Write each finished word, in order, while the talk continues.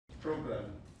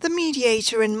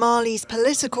mediator in Mali's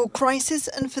political crisis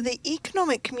and for the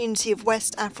economic community of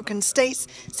West African states,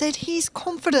 said he's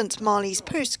confident Mali's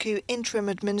post-coup interim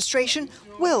administration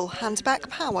will hand back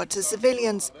power to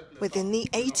civilians within the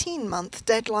 18-month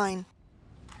deadline.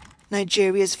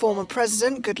 Nigeria's former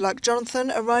president, Goodluck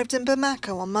Jonathan, arrived in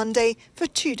Bamako on Monday for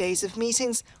 2 days of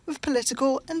meetings with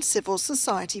political and civil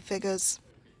society figures.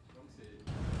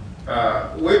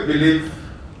 We believe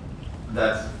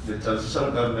that the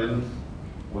transition government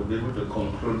will be able to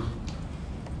conclude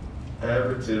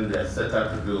everything they are set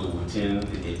out to do within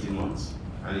the 18 months.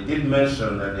 And he did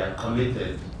mention that they are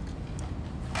committed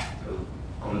to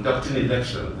conducting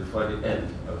elections before the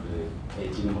end of the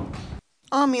 18 months.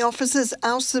 Army officers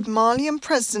ousted Malian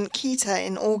President Keita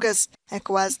in August.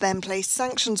 ECOWAS then placed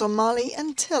sanctions on Mali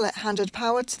until it handed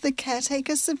power to the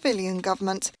caretaker civilian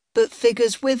government. But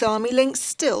figures with army links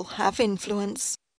still have influence.